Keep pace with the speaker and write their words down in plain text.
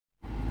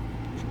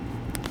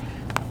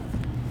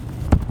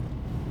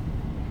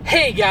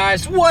Hey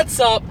guys,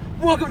 what's up?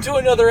 Welcome to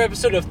another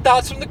episode of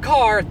Thoughts from the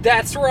Car.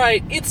 That's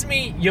right, it's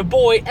me, your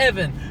boy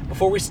Evan.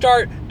 Before we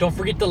start, don't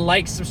forget to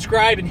like,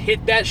 subscribe, and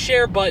hit that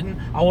share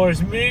button. I want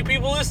as many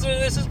people listening to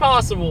this as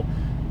possible.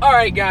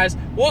 Alright guys,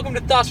 welcome to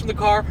Thoughts from the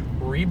Car,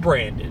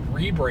 rebranded.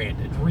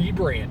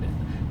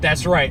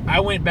 That's right, I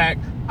went back,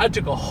 I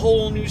took a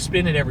whole new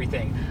spin at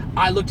everything.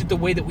 I looked at the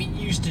way that we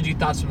used to do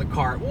Thoughts from the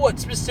Car, what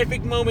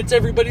specific moments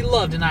everybody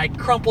loved, and I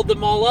crumpled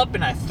them all up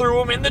and I threw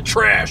them in the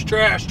trash.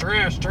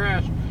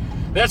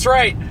 That's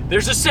right,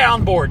 there's a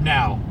soundboard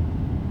now.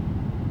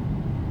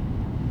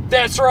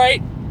 That's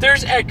right,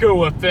 there's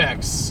echo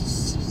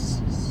effects.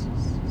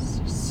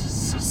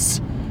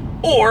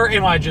 Or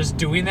am I just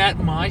doing that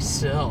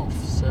myself?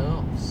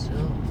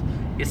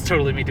 It's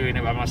totally me doing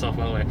it by myself,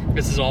 by the way.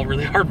 This is all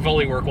really hard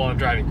Foley work while I'm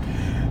driving.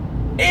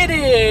 It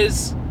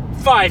is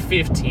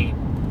 5:15.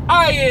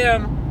 I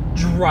am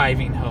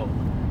driving home.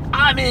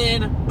 I'm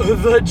in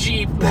the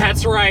Jeep.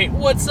 That's right.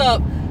 What's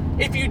up?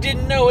 If you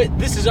didn't know it,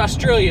 this is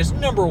Australia's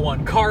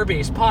 #1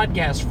 car-based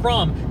podcast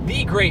from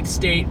the great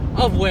state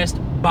of West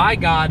by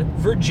God,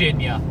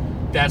 Virginia.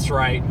 That's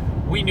right.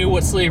 We knew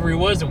what slavery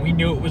was and we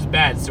knew it was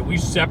bad, so we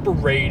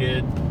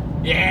separated.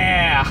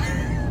 Yeah.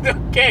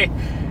 Okay.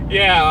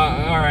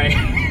 Yeah, alright.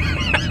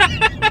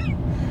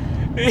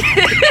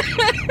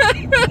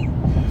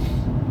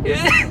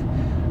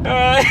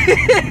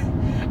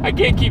 I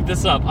can't keep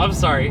this up. I'm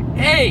sorry.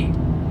 Hey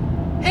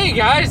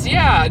guys,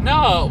 yeah,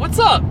 no, what's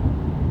up?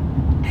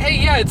 Hey,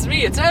 yeah, it's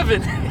me, it's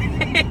Evan.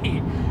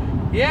 Hey,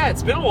 yeah,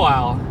 it's been a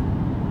while.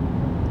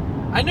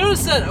 I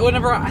noticed that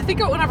whenever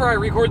I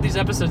record these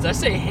episodes, I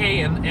say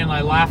hey and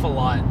I laugh a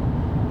lot.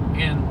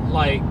 And,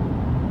 like,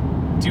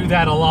 do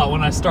that a lot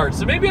when I start.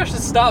 So maybe I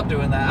should stop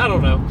doing that. I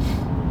don't know.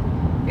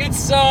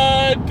 It's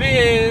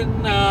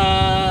been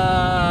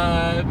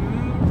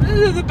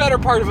the better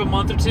part of a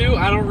month or two.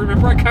 I don't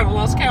remember. I kind of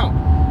lost count.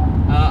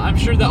 I'm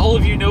sure that all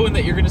of you know and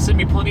that you're going to send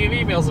me plenty of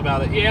emails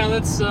about it. Yeah,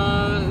 that's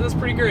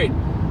pretty great.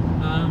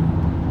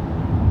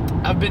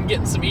 I've been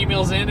getting some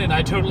emails in, and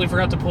I totally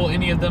forgot to pull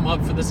any of them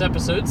up for this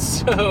episode.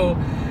 So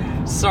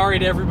sorry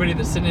to everybody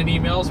that sent in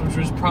emails, which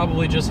was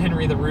probably just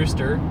Henry the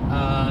Rooster.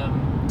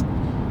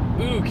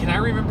 Ooh, can I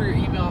remember your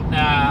email?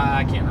 Nah,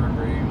 I can't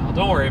remember your email.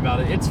 Don't worry about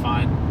it. It's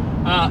fine.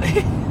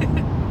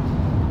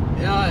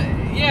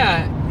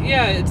 Yeah.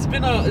 It's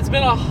been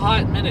a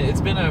hot minute. It's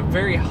been a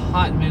very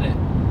hot minute.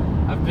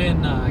 I've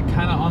been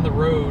kind of on the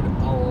road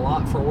a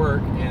lot for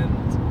work, and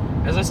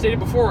as I stated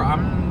before,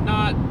 I'm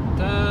not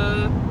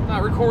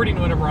recording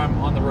whenever I'm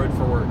on the road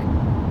for work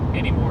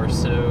anymore.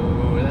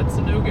 So that's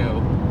a no-go.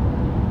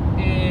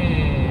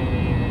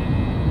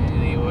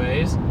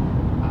 Anyways,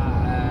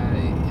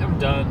 I'm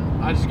done.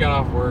 I just got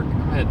off work.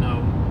 I'm heading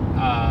home.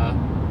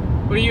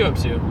 What are you up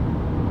to?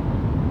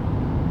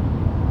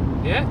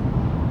 Yeah?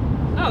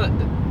 No,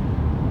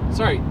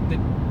 sorry.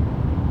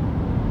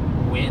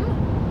 When?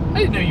 I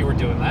didn't know you were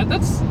doing that.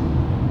 That's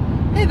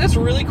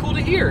really cool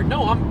to hear.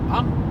 No,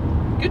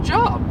 I'm good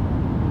job.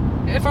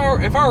 If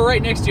I were right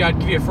next to you, I'd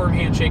give you a firm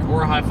handshake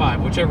or a high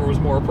five, whichever was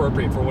more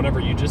appropriate for whatever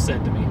you just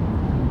said to me.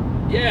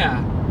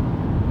 Yeah.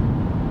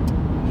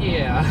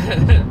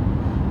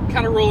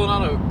 Kind of rolling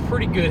on a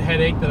pretty good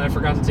headache that I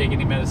forgot to take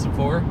any medicine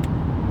for.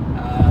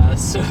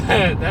 So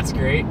that's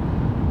great.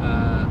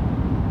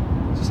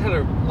 Just had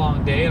a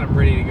long day and I'm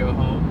ready to go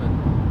home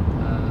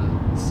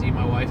and see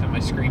my wife and my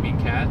screaming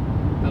cat.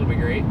 That'll be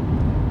great.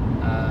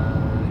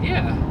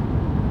 Yeah.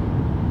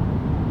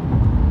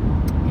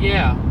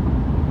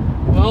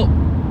 Well,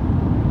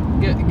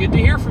 good to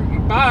hear from you.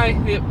 Bye.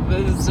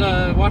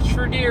 Watch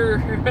for deer.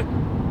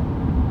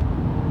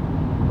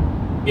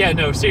 Yeah,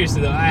 no,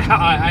 seriously though,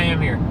 I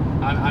am here.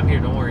 I'm here.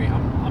 Don't worry.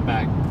 I'm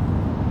back.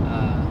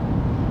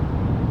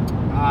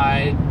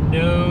 I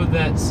know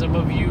that some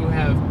of you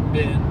have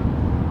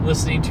been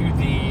listening to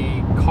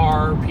the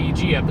Car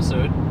PG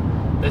episode.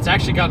 That's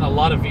actually gotten a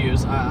lot of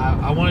views.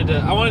 I wanted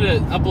to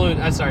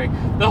upload. Sorry.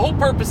 The whole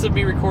purpose of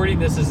me recording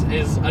this is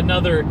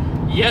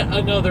yet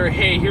another.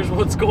 Hey, here's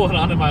what's going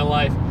on in my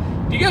life.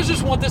 Do you guys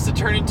just want this to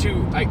turn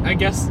into? I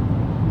guess.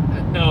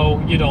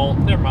 No, you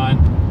don't. Never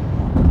mind.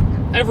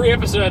 Every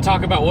episode I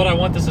talk about what I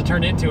want this to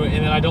turn into, and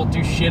then I don't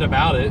do shit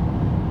about it.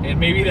 And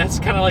maybe that's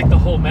kind of like the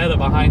whole meta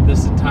behind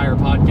this entire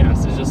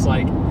podcast. It's just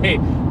like, hey,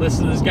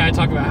 listen to this guy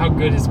talk about how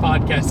good his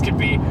podcast can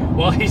be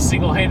while he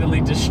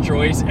single-handedly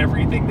destroys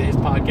everything that his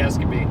podcast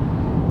can be.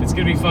 It's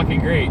going to be fucking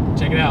great.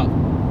 Check it out.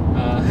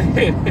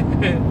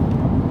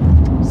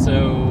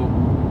 So,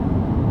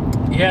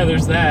 yeah,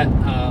 there's that.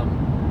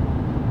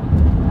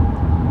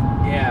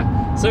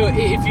 Yeah. So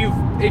if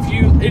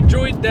you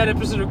enjoyed that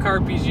episode of Car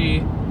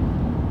PG,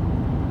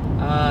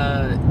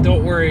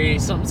 don't worry,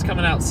 something's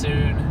coming out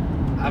soon.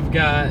 We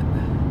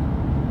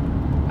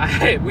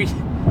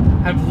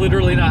have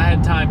literally not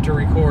had time to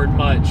record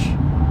much,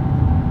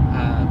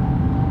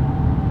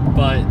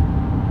 but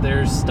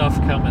there's stuff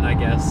coming, I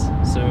guess,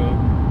 so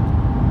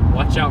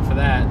watch out for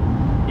that.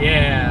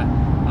 Yeah,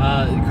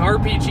 Car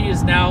PG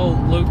is now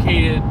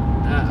located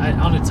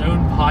on its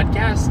own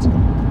podcast,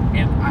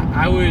 and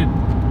I would,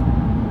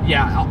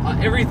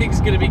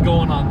 everything's going to be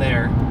going on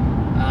there.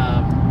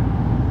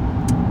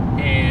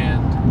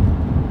 And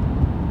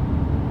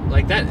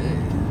like that,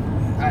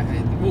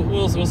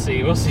 we'll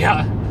see. We'll see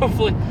how.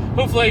 Hopefully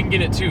I can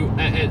get it to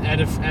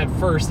at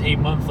first a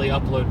monthly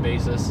upload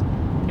basis,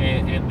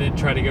 and then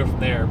try to go from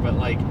there. But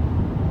like,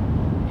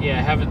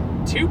 yeah,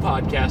 having 2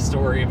 podcasts to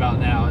worry about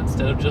now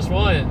instead of just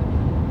one,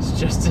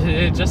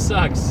 it just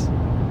sucks.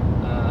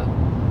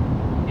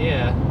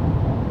 Yeah.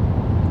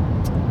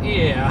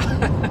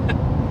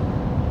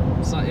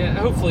 So yeah,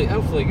 hopefully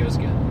it goes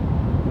good.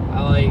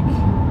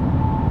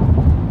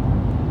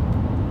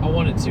 I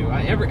want it to.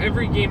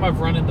 Every game I've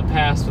run in the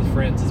past with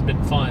friends has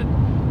been fun.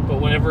 But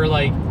whenever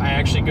like I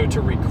actually go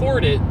to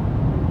record it,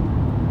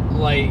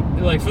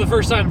 like for the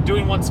first time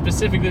doing one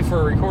specifically for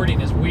a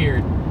recording is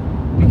weird,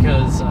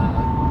 because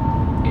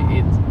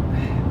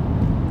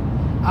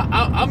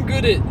I'm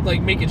good at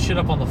like making shit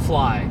up on the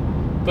fly,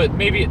 but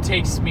maybe it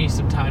takes me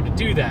some time to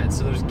do that,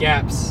 so there's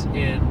gaps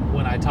in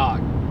when I talk,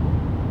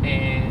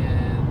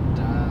 and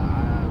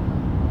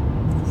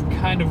I'm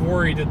kind of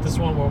worried that this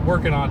one I'm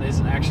working on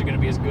isn't actually going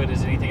to be as good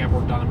as anything I've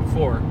worked on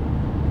before.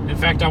 In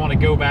fact, I want to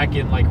go back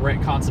and like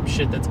retcon some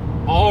shit that's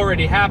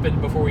already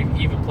happened before we've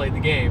even played the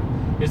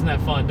game. Isn't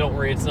that fun? Don't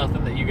worry, it's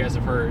nothing that you guys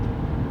have heard.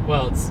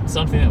 Well, it's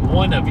something that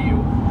one of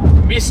you,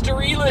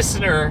 mystery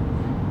listener,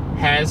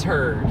 has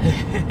heard.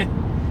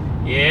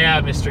 Yeah,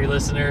 mystery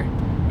listener.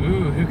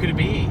 Ooh, who could it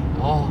be?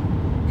 Oh,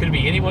 could it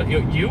be anyone?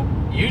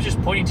 You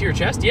just pointing to your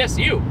chest? Yes,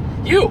 you.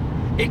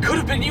 It could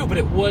have been you, but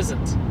it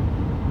wasn't.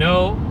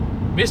 No,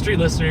 mystery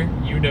listener,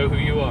 you know who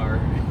you are.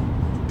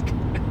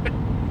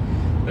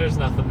 There's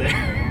nothing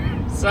there.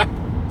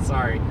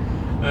 Sorry.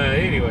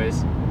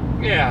 Anyways,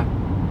 yeah.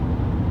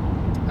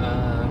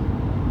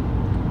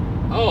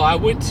 I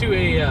went to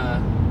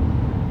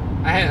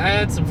I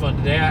had some fun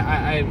today.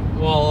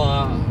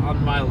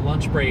 On my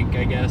lunch break,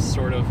 I guess,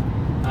 sort of,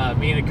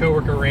 me and a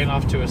coworker ran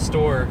off to a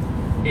store.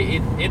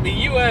 In the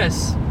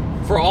U.S.,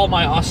 for all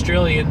my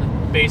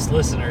Australian-based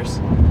listeners,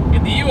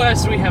 in the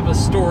U.S. we have a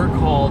store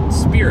called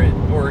Spirit,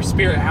 or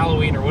Spirit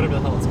Halloween, or whatever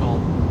the hell it's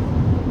called.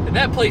 And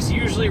that place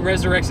usually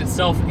resurrects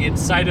itself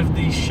inside of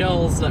these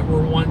shells that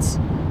were once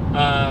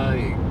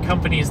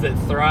companies that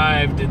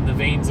thrived in the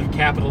veins of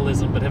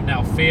capitalism but have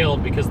now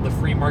failed because the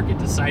free market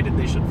decided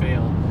they should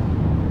fail.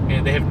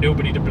 And they have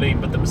nobody to blame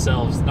but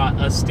themselves, not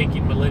us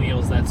stinking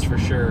millennials, that's for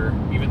sure.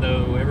 Even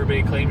though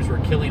everybody claims we're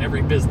killing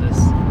every business.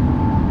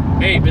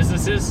 Hey,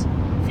 businesses,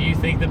 if you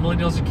think that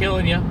millennials are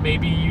killing you,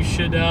 maybe you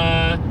should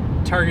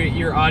target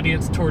your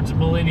audience towards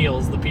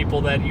millennials, the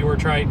people that you are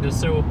trying to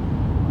so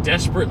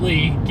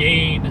desperately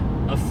gain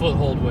a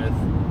foothold with,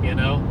 you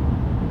know?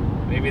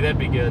 Maybe that'd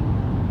be good.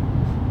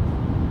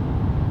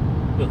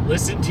 But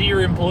listen to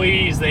your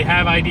employees, they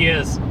have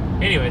ideas.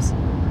 Anyways,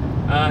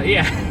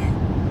 yeah.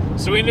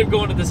 So we ended up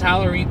going to this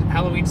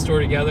Halloween store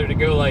together to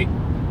go like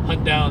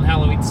hunt down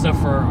Halloween stuff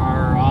for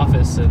our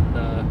office, and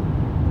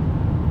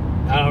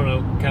I don't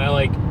know, kind of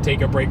like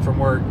take a break from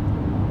work.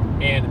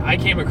 And I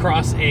came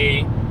across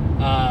a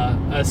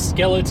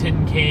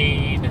skeleton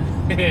cane,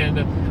 and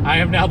I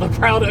am now the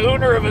proud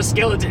owner of a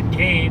skeleton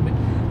cane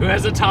who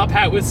has a top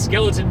hat with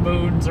skeleton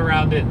bones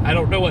around it. I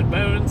don't know what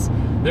bones.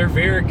 They're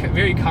very,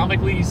 very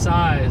comically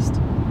sized,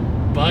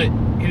 but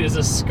it is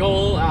a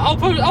skull. I'll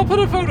put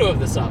a photo of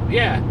this up.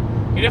 Yeah,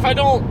 and if I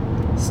don't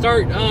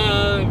start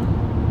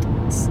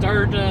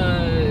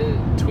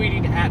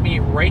tweeting at me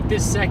right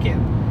this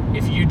second,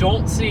 if you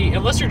don't see,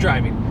 unless you're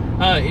driving,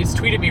 it's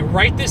tweet at me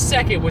right this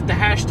second with the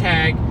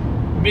hashtag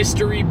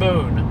mystery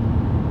bone,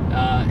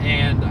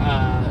 and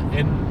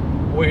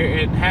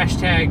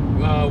hashtag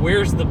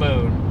where's the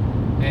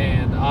bone,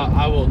 and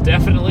I will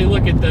definitely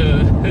look at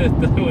the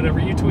whatever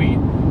you tweet.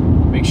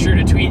 Make sure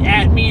to tweet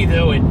at me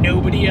though and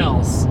nobody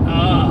else.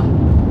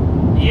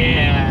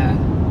 Yeah.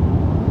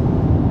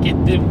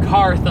 Get them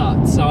car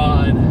thoughts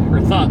on,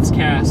 or thoughts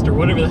cast, or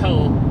whatever the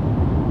hell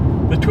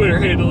the Twitter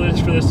handle is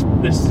for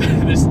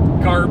this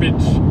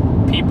garbage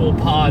people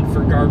pod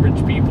for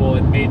garbage people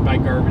and made by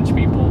garbage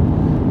people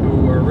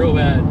who are real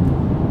bad.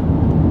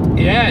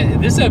 Yeah,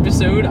 this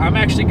episode I'm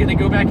actually gonna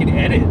go back and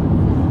edit.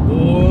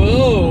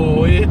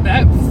 Whoa, isn't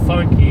that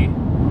funky?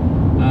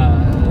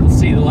 Let's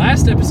see, the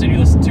last episode you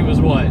listened to was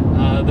what?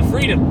 The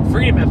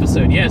Freedom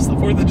episode. Yes, the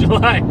 4th of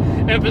July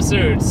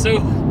episode.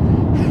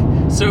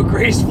 So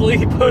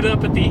gracefully put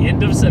up at the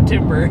end of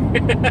September.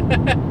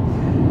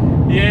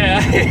 Yeah.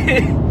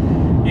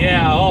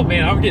 Yeah, oh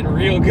man, I'm getting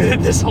real good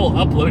at this whole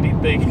uploading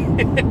thing.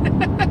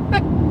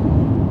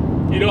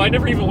 You know, I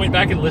never even went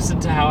back and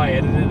listened to how I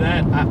edited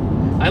that.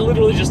 I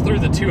literally just threw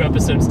the 2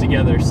 episodes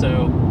together,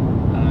 so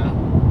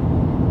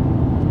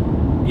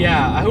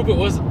yeah, I hope it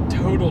wasn't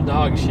total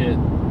dog shit,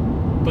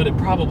 but it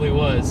probably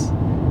was.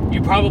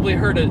 You probably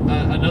heard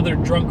another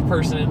drunk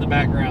person in the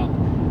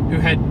background who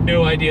had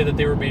no idea that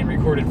they were being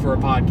recorded for a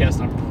podcast,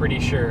 I'm pretty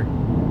sure.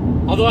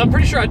 Although I'm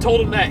pretty sure I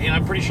told them that, and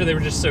I'm pretty sure they were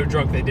just so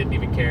drunk they didn't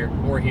even care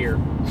or hear.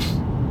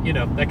 You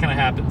know, that kind of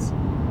happens.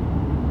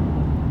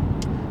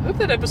 I hope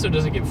that episode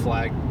doesn't get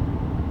flagged.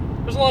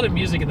 There's a lot of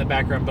music in the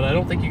background, but I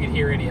don't think you can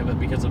hear any of it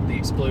because of the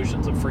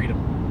explosions of freedom.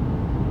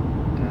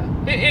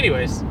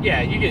 Anyways,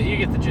 yeah, you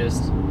get the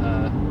gist.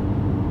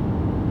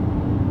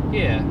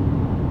 Yeah.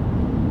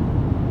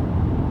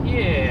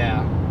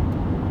 Yeah.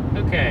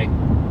 Okay.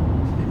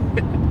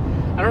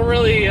 I don't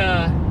really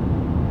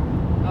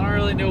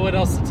know what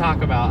else to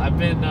talk about. I've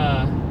been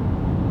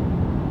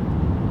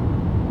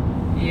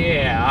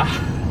yeah.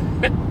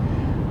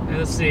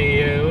 Let's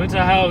see. Went to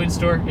a Halloween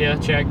store. Yeah,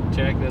 check.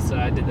 That's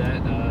I did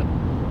that.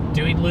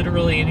 Doing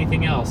literally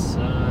anything else?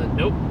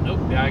 Nope.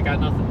 Yeah, I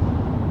got nothing.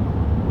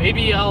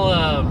 Maybe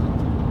I'll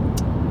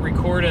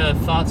record a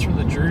thoughts from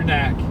the Drew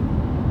Knack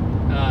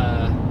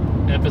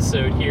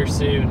episode here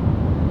soon.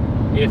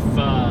 If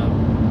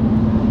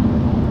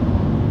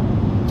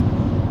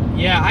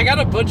yeah, I got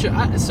a bunch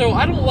of. So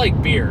I don't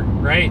like beer,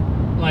 right?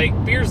 Like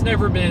beer's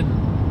never been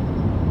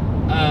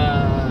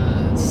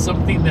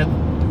something that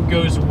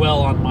goes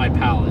well on my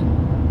palate.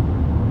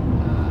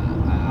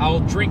 I'll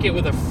drink it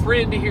with a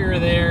friend here or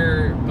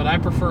there, but I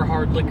prefer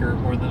hard liquor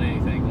more than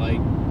anything, like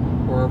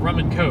or a rum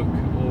and coke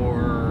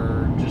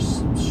or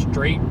just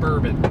straight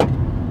bourbon.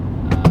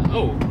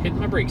 Hitting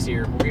my brakes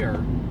here. We are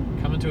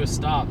coming to a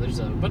stop. There's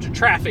a bunch of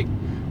traffic.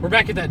 We're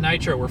back at that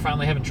Nitro. We're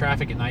finally having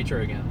traffic at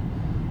Nitro again.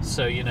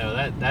 So,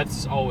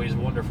 that's always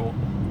wonderful.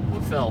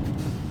 What fell?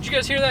 Did you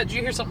guys hear that? Did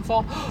you hear something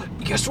fall?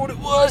 Guess what it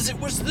was? It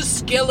was the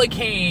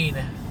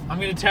Skelecane. I'm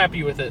going to tap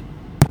you with it.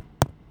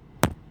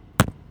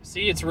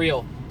 See, it's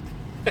real.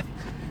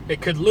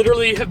 It could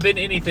literally have been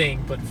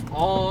anything, but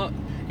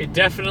it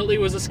definitely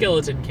was a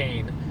skeleton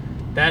cane.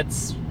 That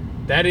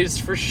is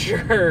for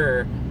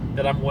sure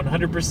that I'm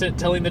 100%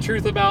 telling the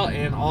truth about,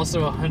 and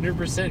also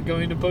 100%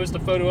 going to post a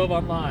photo of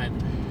online.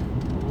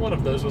 One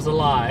of those was a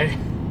lie.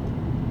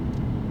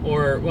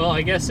 Or, well,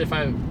 I guess if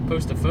I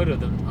post a photo,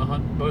 then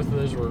both of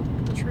those were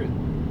the truth.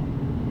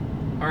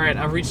 Alright,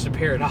 I've reached a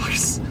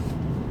paradox.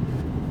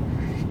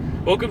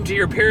 Welcome to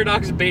your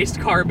paradox-based,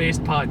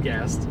 car-based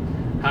podcast.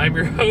 I'm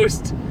your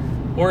host,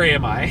 or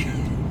am I?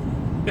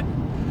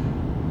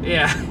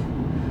 Yeah.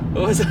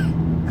 What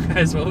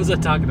was I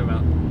talking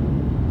about?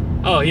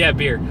 Oh, yeah,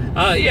 beer.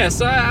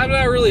 So I'm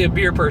not really a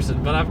beer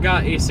person, but I've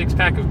got a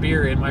 6-pack of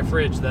beer in my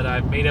fridge that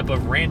I've made up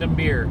of random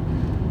beer.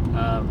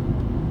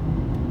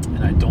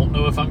 And I don't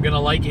know if I'm going to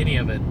like any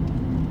of it.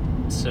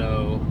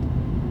 So,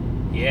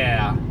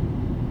 yeah.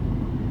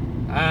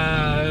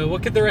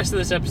 What could the rest of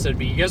this episode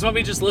be? You guys want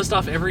me to just list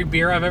off every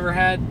beer I've ever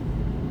had?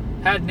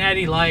 Had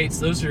Natty Lights.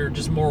 Those are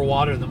just more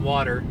water than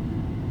water.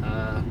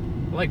 I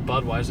like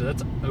Budweiser.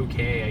 That's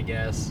okay, I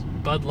guess.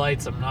 Bud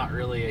Lights I'm not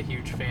really a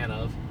huge fan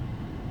of.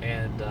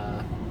 And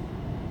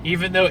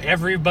even though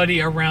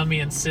everybody around me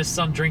insists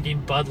on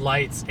drinking Bud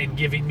Lights and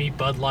giving me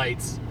Bud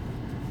Lights,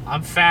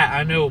 I'm fat,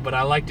 I know, but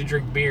I like to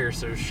drink beer,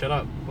 so shut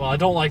up. Well, I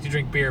don't like to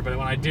drink beer, but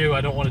when I do,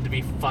 I don't want it to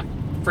be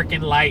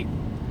freaking light.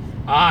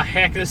 Ah,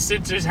 heck, the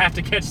censors have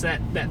to catch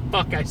that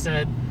fuck I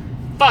said.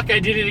 Fuck, I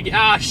did it again.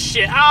 Ah,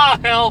 shit. Ah,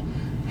 hell.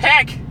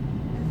 Heck.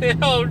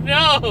 Oh,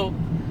 no.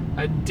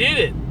 I did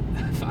it.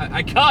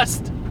 I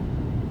cussed.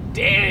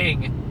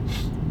 Dang.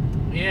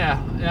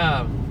 Yeah,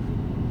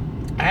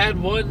 I had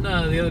one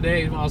the other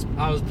day when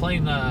I was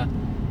playing. I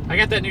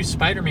got that new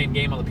Spider-Man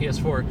game on the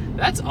PS4.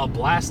 That's a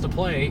blast to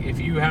play if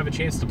you have a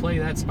chance to play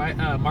that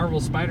Marvel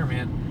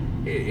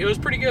Spider-Man. It was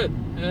pretty good.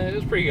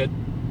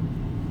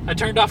 I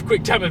turned off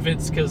QuickTime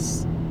events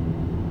because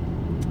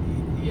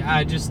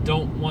I just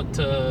don't want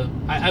to.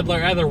 I'd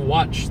rather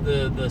watch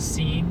the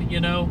scene,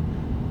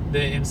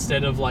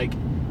 instead of like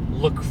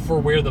look for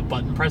where the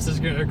button presses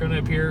are going to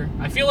appear.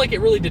 I feel like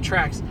it really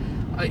detracts.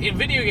 In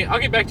video game, I'll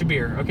get back to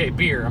beer. Okay,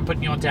 beer. I'm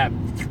putting you on tab.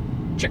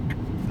 Check.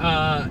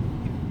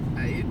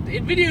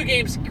 In video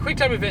games,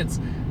 QuickTime events,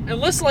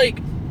 unless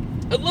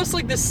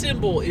the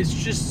symbol is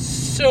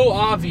just so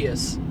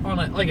obvious on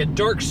a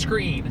dark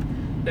screen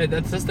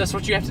that's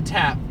what you have to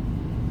tap.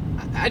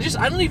 I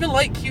don't even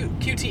like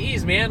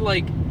QTEs, man.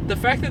 Like the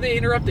fact that they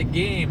interrupt a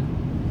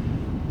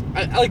game.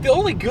 Like the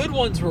only good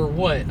ones were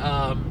what.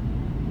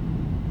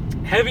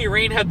 Heavy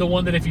Rain had the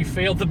one that if you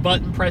failed the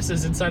button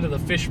presses inside of the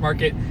fish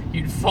market,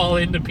 you'd fall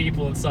into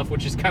people and stuff,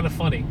 which is kind of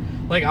funny.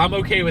 Like, I'm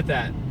okay with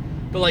that.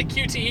 But, like,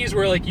 QTEs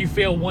where, like, you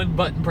fail one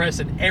button press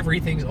and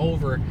everything's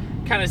over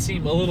kind of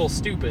seem a little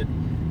stupid.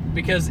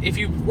 Because if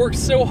you work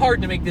so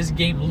hard to make this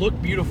game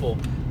look beautiful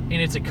and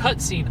it's a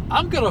cutscene,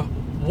 I'm going to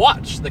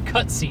watch the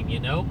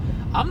cutscene,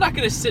 I'm not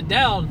going to sit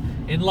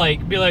down and,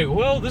 like, be like,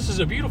 well, this is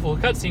a beautiful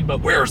cutscene, but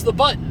where's the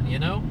button,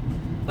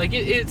 Like,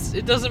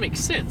 it doesn't make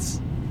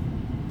sense.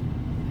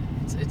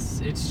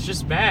 It's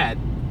just bad.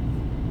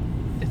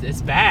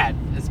 It's bad.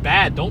 It's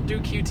bad. Don't do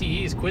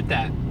QTEs. Quit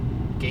that,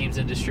 games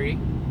industry.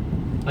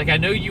 Like, I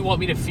know you want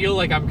me to feel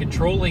like I'm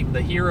controlling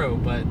the hero,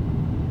 but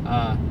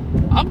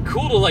I'm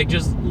cool to, like,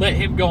 just let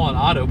him go on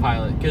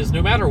autopilot, because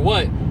no matter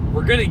what,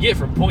 we're going to get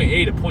from point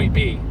A to point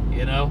B,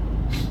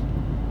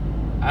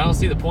 I don't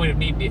see the point of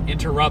needing to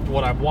interrupt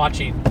what I'm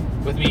watching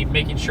with me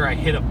making sure I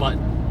hit a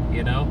button,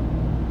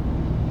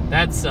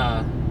 That's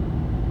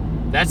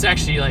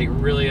actually, like,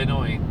 really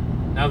annoying.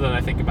 Now that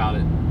I think about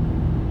it.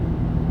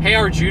 Hey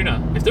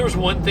Arjuna, if there was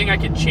one thing I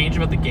could change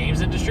about the games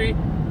industry,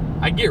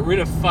 I'd get rid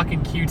of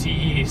fucking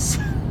QTEs.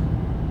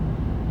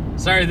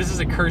 Sorry, this is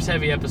a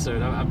curse-heavy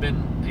episode. I've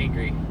been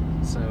angry,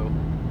 so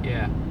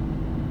yeah,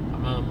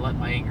 I'm gonna let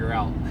my anger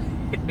out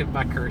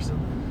by cursing.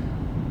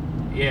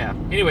 Yeah.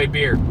 Anyway,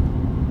 beer.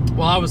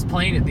 While I was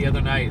playing it the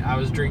other night, I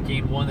was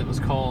drinking one that was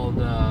called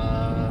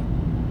let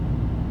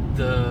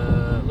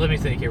me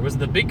think here. Was it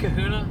the Big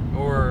Kahuna,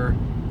 or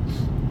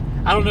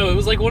I don't know. It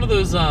was like one of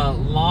those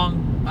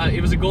long.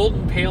 It was a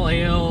golden pale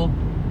ale.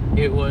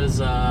 It was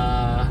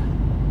I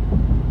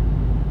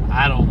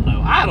don't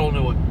know. I don't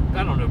know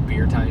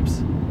beer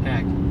types.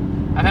 Heck,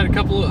 I've had an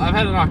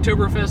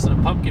Oktoberfest and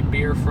a pumpkin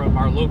beer from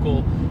our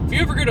local. If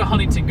you ever go to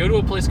Huntington, go to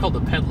a place called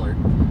the Peddler.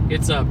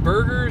 It's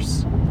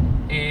burgers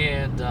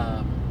and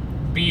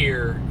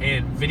beer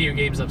and video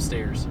games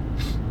upstairs.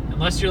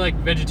 Unless you're like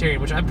vegetarian,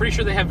 which I'm pretty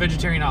sure they have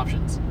vegetarian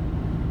options.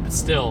 But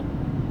still,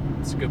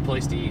 it's a good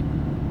place to eat.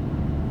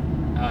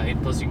 And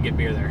plus you can get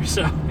beer there.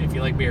 So if you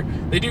like beer,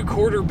 they do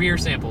quarter beer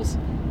samples.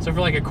 So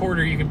for like a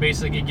quarter, you can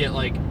basically get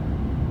like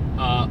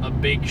a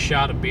big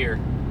shot of beer,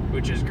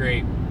 which is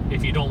great.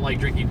 If you don't like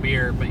drinking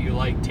beer, but you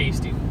like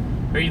tasting,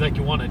 or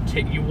you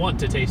want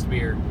to taste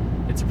beer,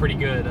 it's a pretty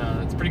good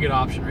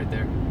option right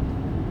there.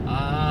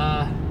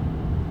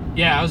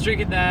 Yeah, I was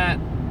drinking that.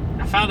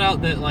 I found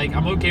out that like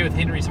I'm okay with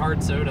Henry's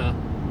hard soda.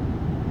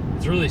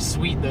 It's really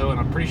sweet though, and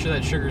I'm pretty sure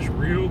that sugar's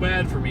real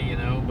bad for me,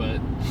 but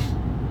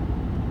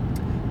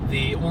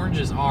the orange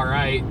is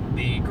alright.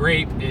 The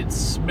grape, it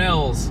just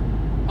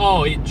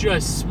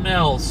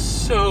smells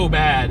so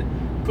bad,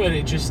 but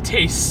it just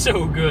tastes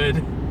so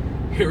good.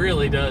 It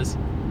really does.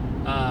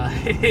 Yeah.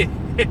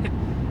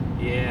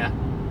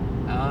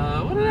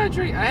 What did I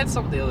drink? I had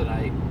something the other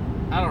night.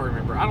 I don't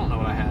remember. I don't know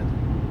what I had.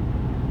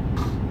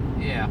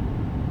 Yeah.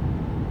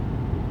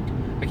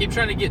 I keep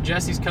trying to get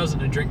Jesse's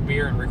cousin to drink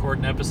beer and record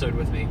an episode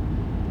with me,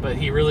 but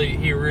he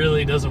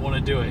really doesn't want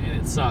to do it, and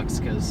it sucks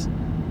because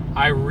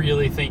I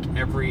really think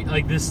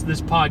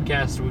this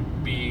podcast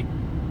would be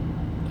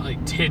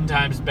like 10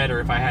 times better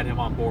if I had him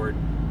on board.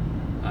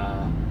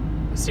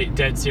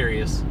 Dead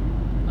serious.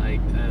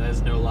 Like,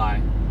 that's no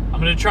lie. I'm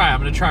gonna try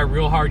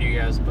real hard, you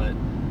guys, but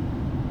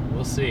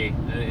we'll see.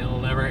 It'll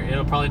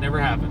probably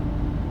never happen.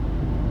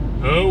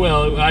 Oh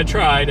well, I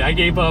tried. I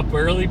gave up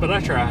early, but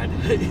I tried.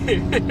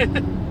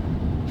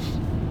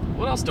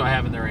 What else do I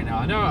have in there right now?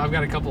 I know I've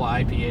got a couple of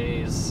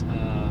IPAs.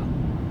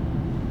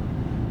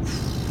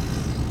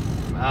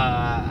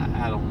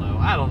 I don't know.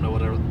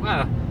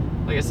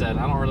 Like I said,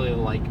 I don't really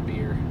like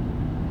beer,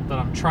 but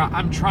I'm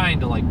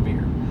trying to like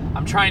beer.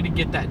 I'm trying to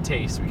get that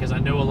taste because I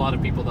know a lot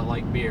of people that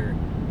like beer,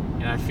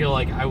 and I feel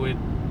like I would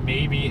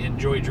maybe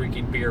enjoy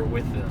drinking beer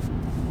with them.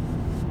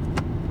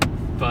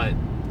 But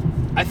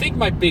I think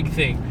my big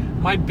thing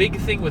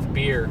with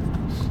beer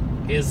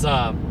is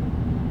I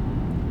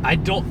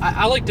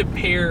like to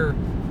pair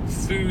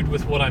food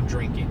with what I'm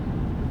drinking.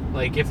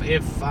 Like if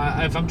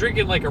I'm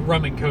drinking like a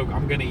rum and coke,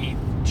 I'm gonna eat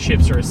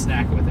chips or a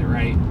snack with it,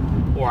 right?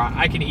 Or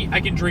I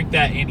can drink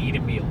that and eat a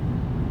meal.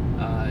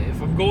 If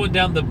I'm going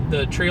down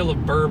the trail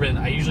of bourbon,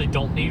 I usually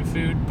don't need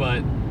food,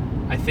 but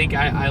I think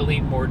I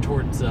lean more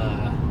towards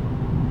what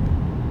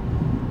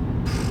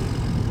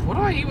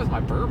do I eat with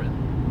my bourbon?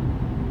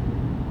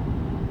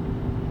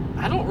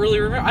 I don't really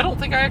remember. I don't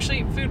think I actually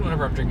eat food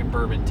whenever I'm drinking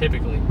bourbon,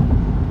 typically.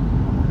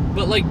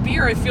 But like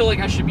beer, I feel like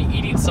I should be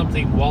eating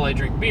something while I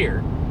drink beer,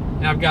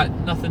 and I've got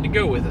nothing to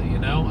go with it.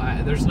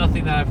 There's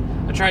nothing that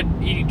I tried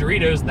eating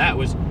Doritos.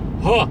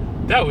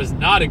 That was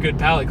not a good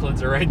palate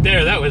cleanser right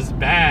there. That was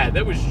bad.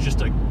 That was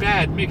just a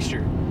bad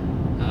mixture.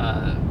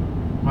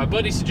 My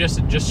buddy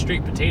suggested just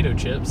straight potato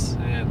chips,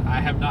 and I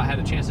have not had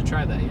a chance to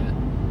try that yet.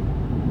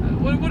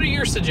 What are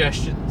your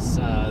suggestions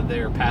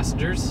there,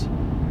 passengers?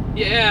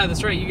 Yeah,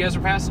 that's right. You guys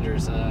are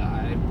passengers.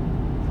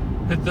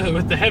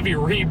 With the heavy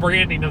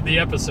rebranding of the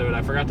episode,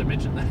 I forgot to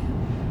mention that.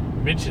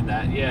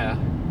 Yeah.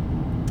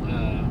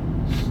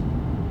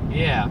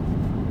 Yeah.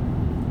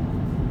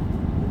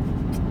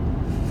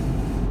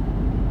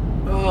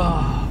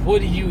 What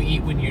do you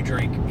eat when you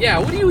drink? Yeah,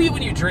 what do you eat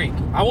when you drink?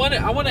 I want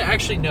to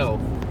actually know.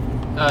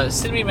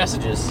 Send me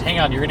messages. Hang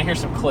on, you're gonna hear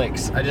some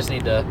clicks. I just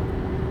need to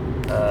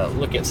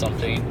look at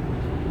something.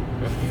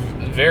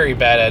 Very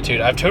bad attitude.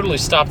 I've totally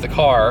stopped the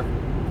car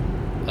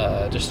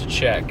just to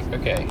check.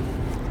 Okay.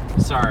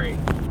 Sorry.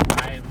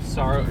 I am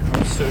sorry.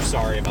 I'm so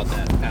sorry about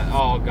that.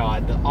 Oh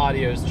God, the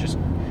audio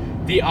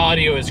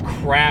is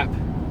crap.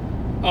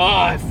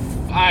 Oh,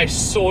 I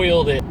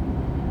soiled it.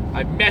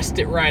 I messed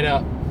it right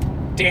up.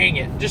 Dang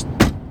it. Just,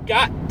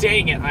 God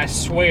dang it, I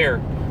swear.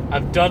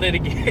 I've done it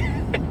again.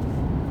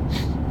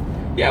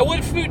 Yeah,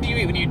 what food do you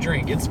eat when you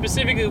drink? And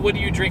specifically, what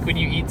do you drink when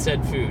you eat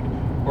said food?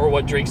 Or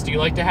what drinks do you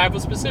like to have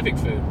with specific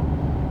food?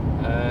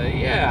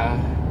 Yeah.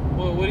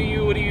 What are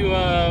you eating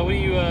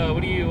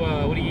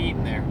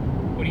there?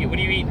 What are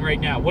you eating right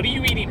now? What are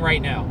you eating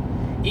right now?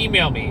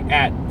 Email me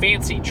at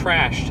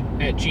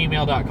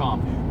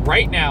fancytrashed@gmail.com.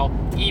 Right now,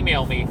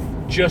 email me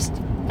just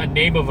a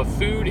name of a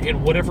food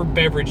and whatever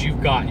beverage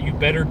you've got. You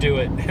better do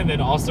it. And then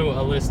also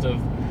a list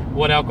of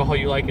what alcohol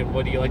you like and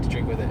what do you like to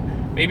drink with it.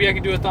 Maybe I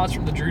can do a Thoughts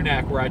from the Drew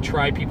Knack where I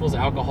try people's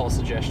alcohol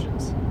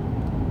suggestions.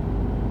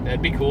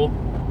 That'd be cool.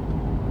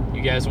 You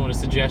You guys want to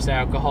suggest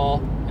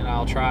alcohol, and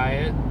I'll try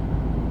it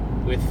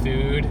with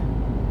food.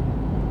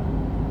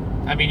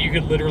 I mean, you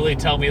could literally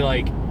tell me,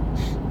 like,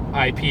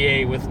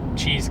 IPA with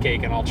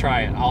cheesecake, and I'll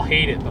try it. I'll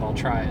hate it, but I'll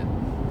try it.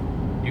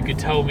 You could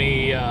tell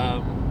me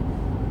a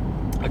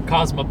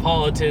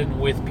cosmopolitan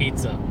with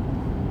pizza,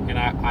 and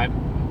I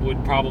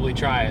would probably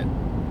try it.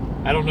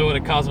 I don't know what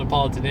a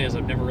cosmopolitan is.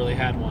 I've never really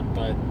had one,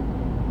 but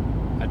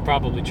I'd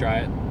probably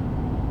try it.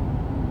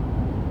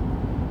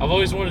 I've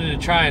always wanted to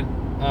try an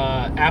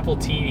apple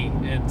teeny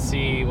and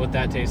see what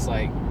that tastes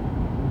like.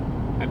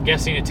 I'm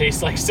guessing it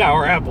tastes like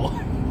sour apple,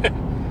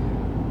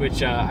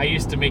 which I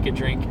used to make a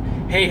drink.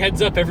 Hey,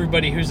 heads up,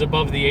 everybody who's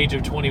above the age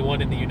of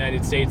 21 in the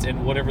United States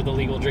and whatever the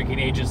legal drinking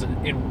age is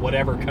in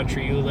whatever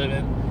country you live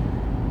in.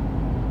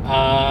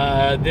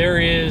 There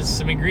is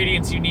some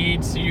ingredients you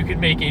need so you can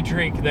make a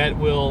drink that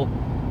will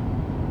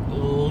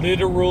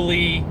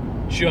literally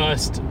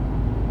just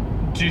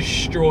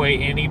destroy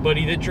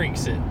anybody that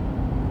drinks it.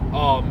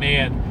 Oh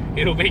man,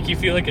 it'll make you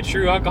feel like a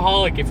true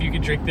alcoholic if you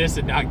can drink this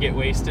and not get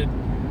wasted.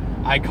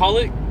 I call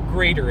it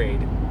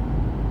Gatorade.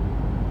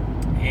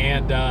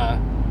 And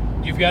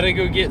you've got to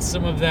go get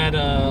some of that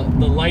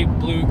the light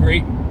blue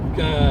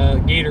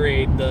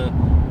Gatorade, the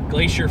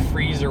Glacier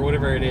Freeze or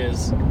whatever it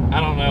is.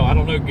 I don't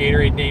know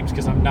Gatorade names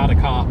because I'm not a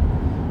cop.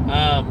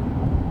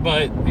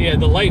 But yeah,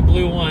 the light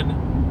blue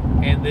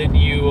one, and then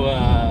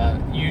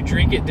you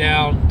drink it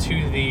down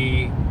to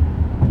the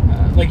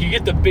like you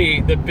get the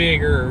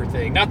bigger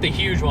thing, not the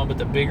huge one, but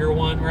the bigger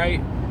one,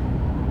 right?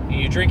 And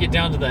you drink it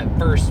down to that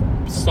first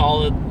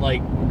solid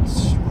like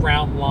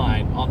round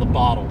line on the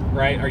bottle,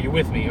 right? Are you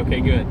with me? Okay,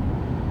 good.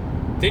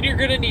 Then you're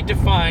gonna need to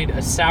find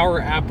a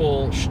sour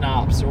apple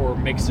schnapps or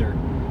mixer.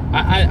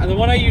 The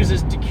one I use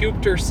is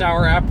Decupter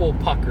Sour Apple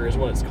Pucker is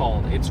what it's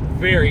called. It's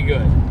very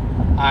good.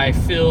 I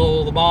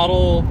fill the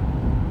bottle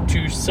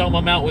to some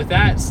amount with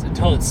that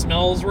until it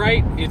smells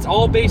right. It's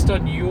all based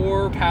on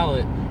your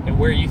palate and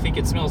where you think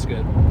it smells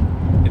good.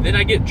 And then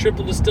I get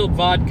triple distilled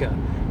vodka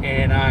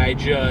and I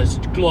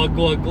just glug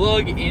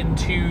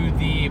into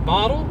the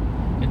bottle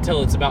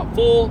until it's about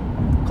full,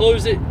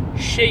 close it,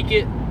 shake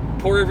it,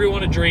 pour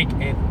everyone a drink,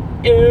 and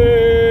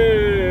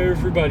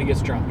everybody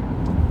gets drunk.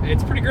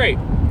 It's pretty great.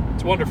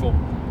 It's wonderful.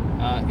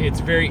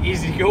 It's very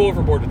easy to go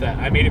overboard with that.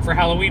 I made it for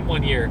Halloween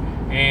one year,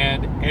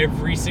 and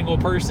every single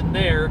person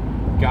there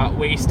got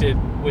wasted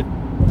with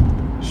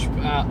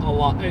a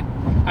lot.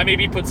 I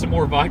maybe put some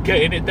more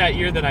vodka in it that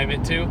year than I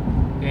meant to,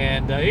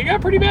 and it got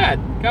pretty bad.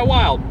 Got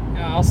wild.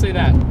 I'll say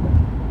that.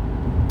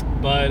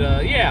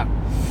 But yeah,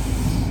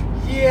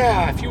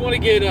 if you want to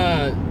get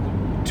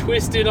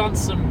twisted on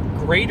some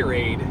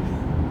Gatorade,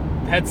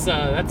 that's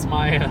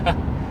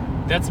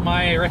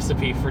my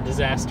recipe for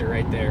disaster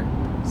right there.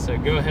 So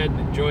go ahead and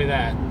enjoy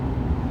that.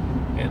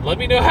 And let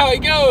me know how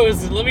it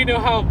goes, and let me know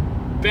how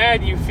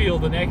bad you feel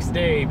the next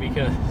day,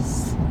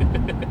 because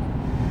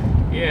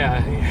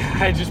yeah,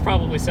 I just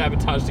probably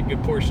sabotaged a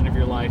good portion of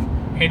your life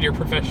and your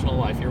professional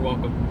life. You're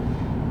welcome.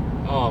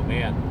 Oh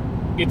man,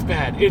 it's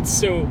bad.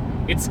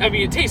 I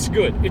mean, it tastes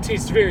good. It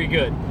tastes very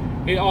good.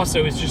 It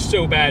also is just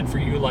so bad for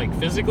you, like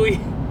physically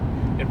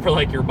and for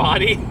like your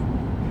body.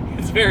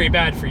 It's very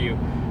bad for you.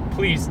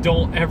 Please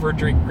don't ever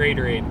drink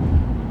Gatorade.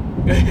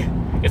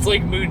 It's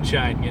like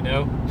moonshine, you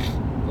know?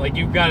 Like,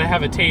 you've got to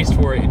have a taste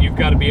for it, and you've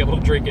got to be able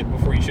to drink it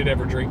before you should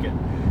ever drink it.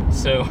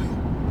 So,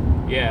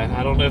 yeah,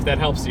 I don't know if that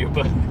helps you,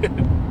 but,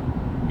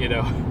 you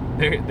know,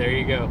 there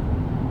you go.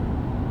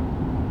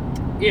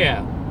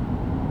 Yeah.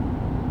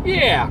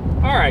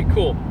 All right,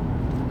 cool.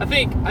 I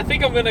think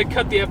I'm going to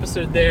cut the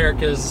episode there,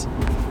 because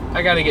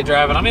I got to get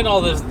driving. I'm in all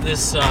this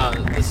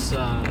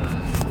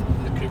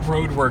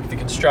road work, the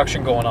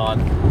construction going on,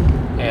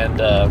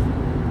 and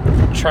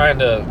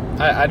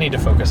I need to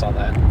focus on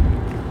that.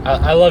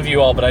 I love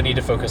you all, but I need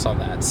to focus on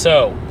that.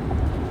 So,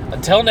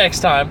 until next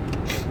time,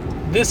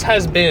 this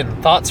has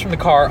been Thoughts from the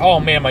Car.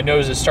 Oh man, my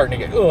nose is starting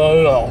to get...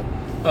 Oh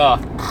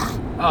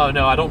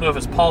no, I don't know if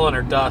it's pollen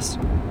or dust.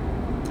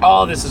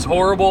 Oh, this is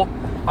horrible.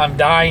 I'm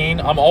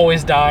dying. I'm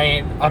always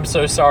dying. I'm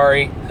so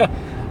sorry.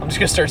 I'm just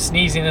going to start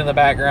sneezing in the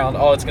background.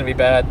 Oh, it's going to be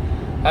bad.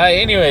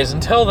 Anyways,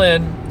 until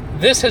then,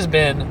 this has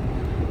been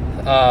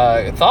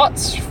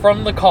Thoughts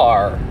from the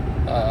Car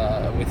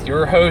with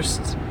your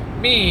hosts,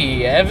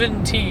 me,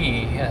 Evan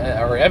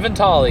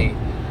Tolley,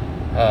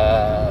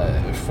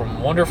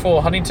 from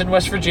wonderful Huntington,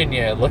 West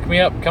Virginia. Look me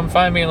up, come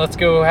find me, and let's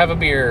go have a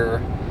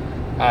beer.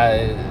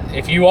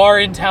 If you are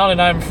in town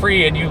and I'm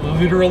free and you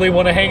literally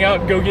want to hang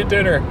out and go get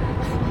dinner,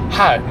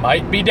 I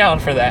might be down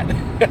for that.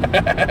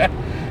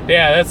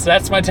 Yeah,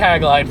 that's my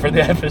tagline for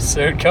the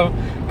episode.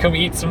 Come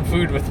eat some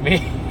food with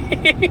me.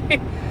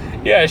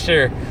 Yeah,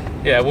 sure.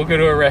 Yeah, we'll go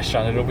to a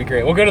restaurant. It'll be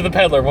great. We'll go to the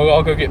Peddler. We'll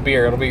all go get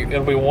beer. It'll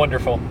be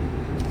wonderful.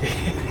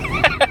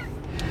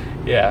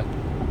 Yeah.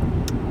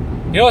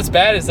 You know what's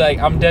bad is, like,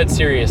 I'm dead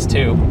serious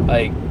too.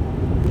 Like,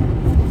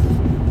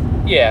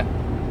 yeah.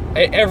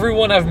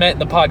 Everyone I've met in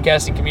the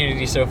podcasting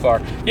community so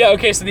far. Yeah,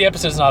 okay, so the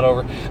episode's not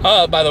over.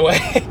 By the way,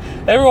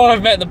 everyone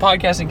I've met in the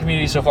podcasting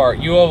community so far,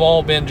 you have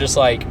all been just,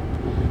 like,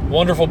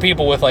 wonderful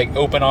people with, like,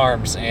 open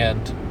arms,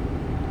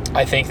 and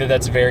I think that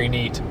that's very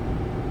neat.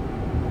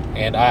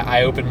 And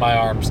I open my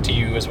arms to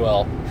you as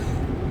well.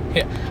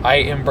 I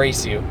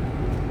embrace you.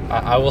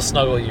 I will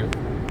snuggle you.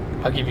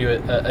 I'll give you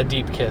a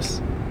deep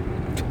kiss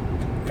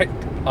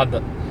on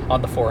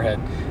the forehead,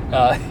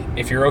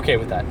 if you're okay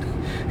with that.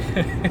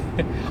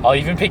 I'll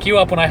even pick you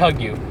up when I hug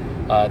you.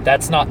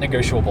 That's not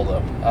negotiable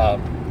though.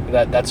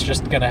 That's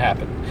just gonna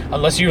happen.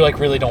 Unless you like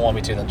really don't want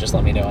me to, then just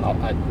let me know,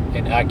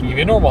 and I can give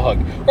you a normal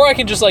hug, or I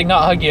can just like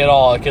not hug you at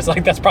all, because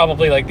like that's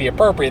probably like the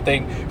appropriate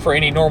thing for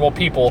any normal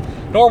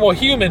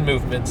human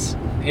movements.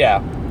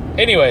 Yeah.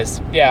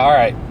 Anyways, yeah. All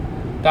right.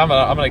 I'm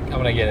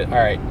gonna get it. All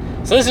right.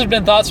 So this has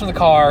been Thoughts from the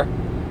Car.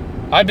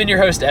 I've been your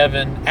host,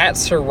 Evan, at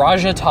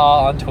Sirajata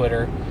on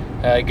Twitter.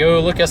 Go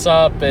look us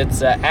up.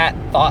 It's at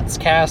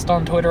ThoughtsCast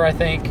on Twitter, I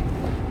think.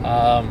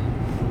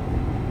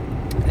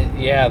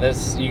 Yeah,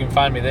 you can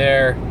find me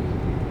there.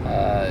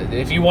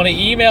 If you want to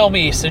email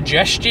me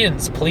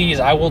suggestions, please,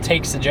 I will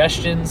take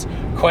suggestions,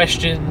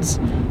 questions,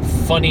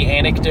 funny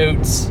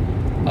anecdotes.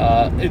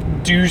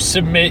 Do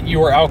submit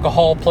your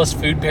alcohol plus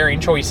food pairing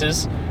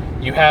choices.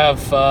 You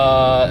have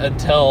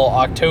until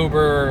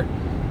October,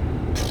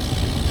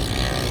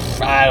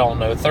 I don't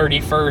know,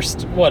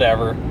 31st,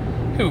 whatever.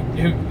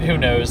 Who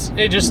knows?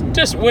 It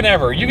just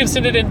whenever. You can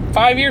send it in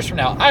 5 years from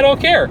now. I don't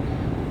care.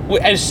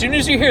 As soon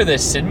as you hear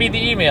this, send me the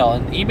email,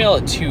 and email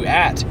it to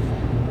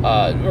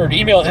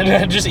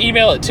just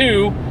email it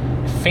to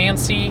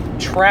fancy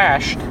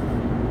trashed,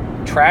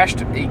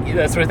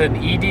 that's with an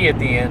ed at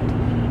the end,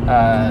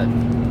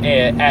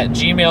 at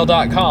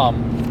gmail.com.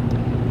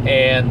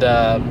 And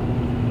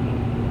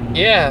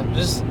yeah,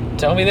 just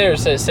tell me there.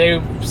 Say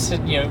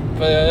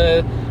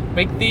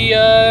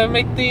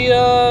make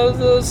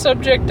the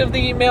subject of the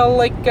email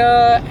like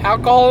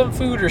alcohol and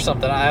food or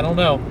something. I don't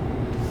know.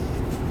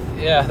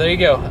 Yeah, there you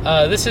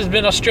go. This has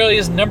been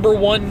Australia's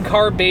 #1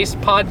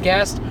 car-based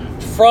podcast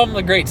from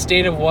the great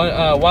state of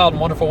wild and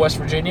wonderful West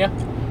Virginia.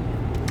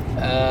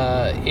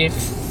 We're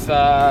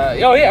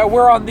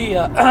on the.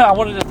 I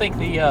wanted to thank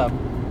the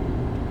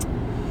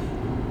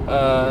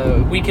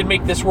We Can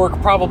Make This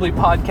Work Probably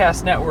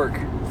Podcast Network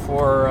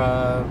for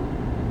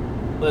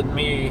letting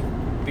me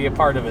be a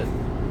part of it,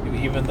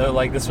 even though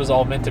like this was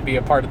all meant to be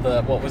a part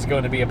of what was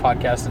going to be a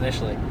podcast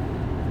initially.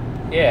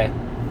 Yeah.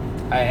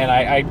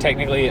 I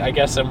technically, I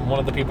guess I'm one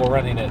of the people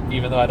running it,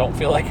 even though I don't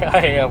feel like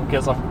I am,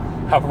 because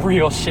I'm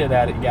real shit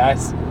at it,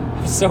 guys.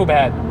 I'm so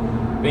bad.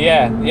 But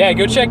yeah,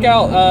 go check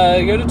out,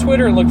 go to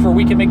Twitter and look for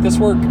We Can Make This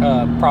Work,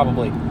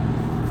 probably.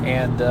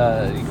 And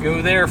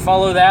go there,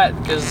 follow that,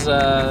 because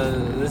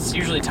it's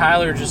usually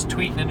Tyler just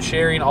tweeting and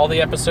sharing all the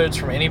episodes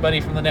from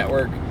anybody from the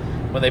network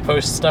when they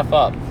post stuff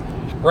up.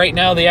 Right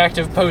now, the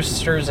active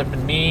posters have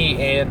been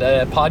me and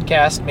a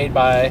podcast made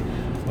by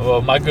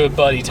my good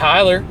buddy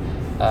Tyler.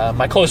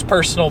 My close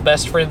personal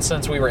best friend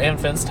since we were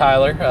infants,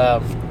 Tyler,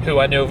 who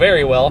I know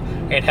very well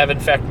and have in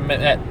fact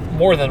met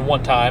more than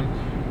one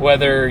time,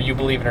 whether you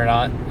believe it or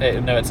not.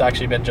 No, it's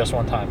actually been just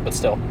one time, but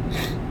still.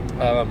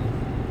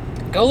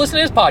 Go listen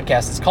to his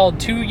podcast. It's called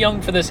Too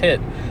Young for This Hit.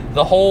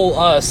 The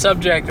whole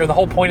subject, or the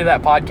whole point of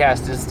that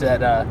podcast is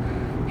that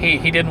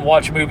he didn't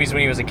watch movies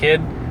when he was a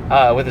kid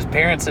with his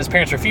parents. His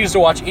parents refused to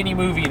watch any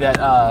movie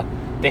that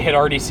they had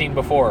already seen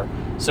before.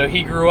 So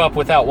he grew up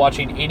without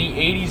watching any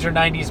 80s or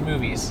 90s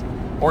movies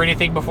or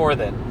anything before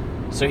then.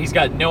 So he's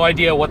got no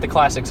idea what the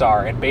classics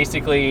are. And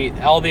basically,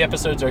 all the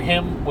episodes are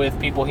him with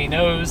people he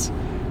knows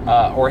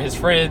or his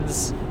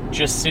friends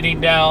just sitting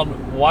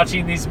down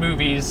watching these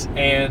movies.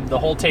 And the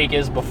whole take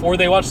is, before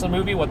they watch the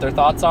movie, what their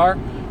thoughts are,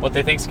 what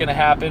they think is going to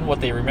happen,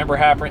 what they remember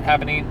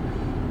happening.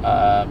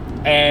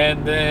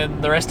 And then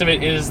the rest of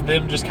it is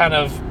them just kind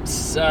of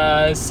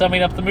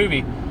summing up the movie.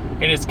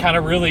 And it's kind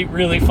of really,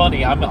 really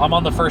funny. I'm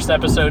on the first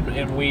episode,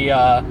 and we...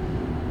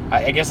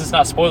 I guess it's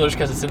not spoilers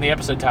because it's in the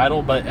episode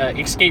title, but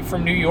Escape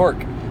from New York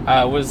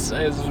is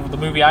the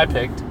movie I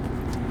picked.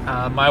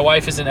 My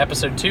wife is in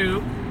episode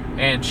 2,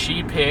 and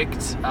she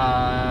picked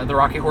the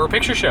Rocky Horror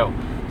Picture Show.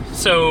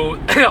 So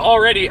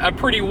already a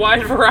pretty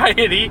wide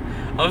variety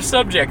of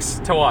subjects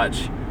to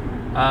watch.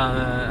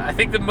 I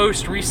think the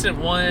most recent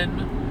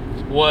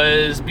one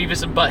was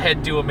Beavis and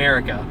Butthead Do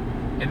America,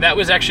 and that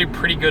was actually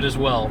pretty good as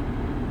well.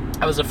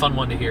 That was a fun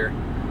one to hear.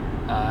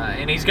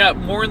 And he's got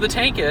more in the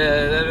tank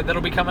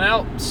that'll be coming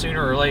out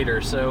sooner or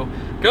later. So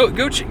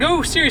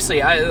go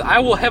seriously. I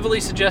will heavily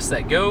suggest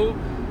that. Go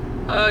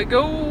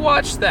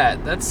watch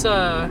that. That's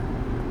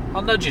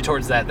I'll nudge you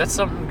towards that. That's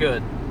something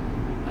good.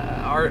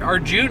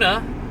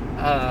 Arjuna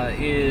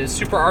is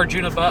Super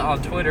Arjuna Butt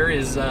on Twitter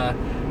is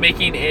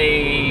making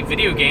a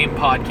video game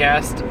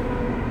podcast,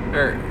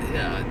 or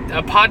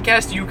a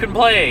podcast you can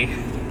play.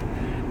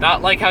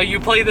 Not like how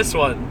you play this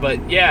one,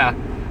 but yeah.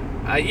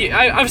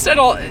 I've said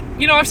all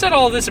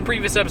of this in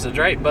previous episodes,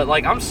 right? But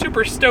like, I'm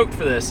super stoked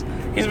for this.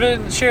 He's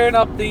been sharing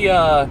up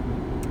the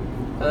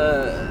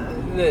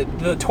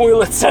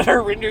toilets that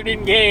are rendered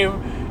in game,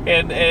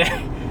 and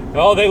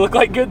oh, they look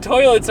like good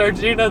toilets,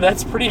 Arjuna.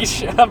 That's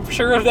I'm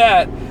sure of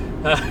that.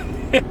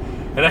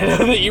 And I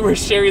know that you were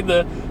sharing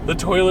the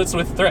toilets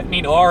with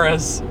threatening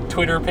auras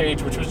Twitter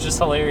page, which was just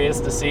hilarious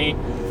to see.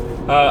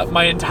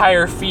 my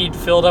entire feed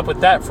filled up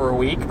with that for a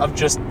week of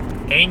just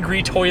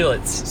angry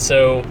toilets.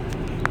 So,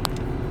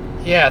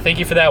 yeah, thank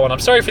you for that one. I'm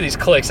sorry for these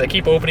clicks. I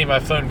keep opening my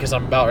phone because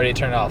I'm about ready to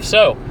turn it off.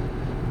 So,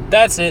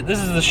 that's it. This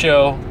is the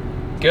show.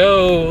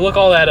 Go look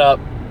all that up.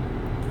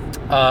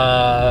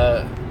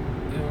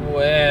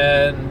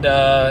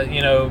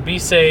 Be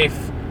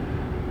safe.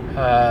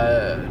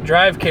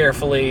 Drive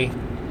carefully.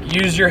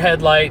 Use your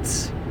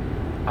headlights.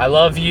 I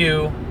love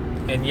you.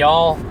 And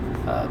y'all,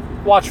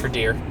 watch for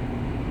deer.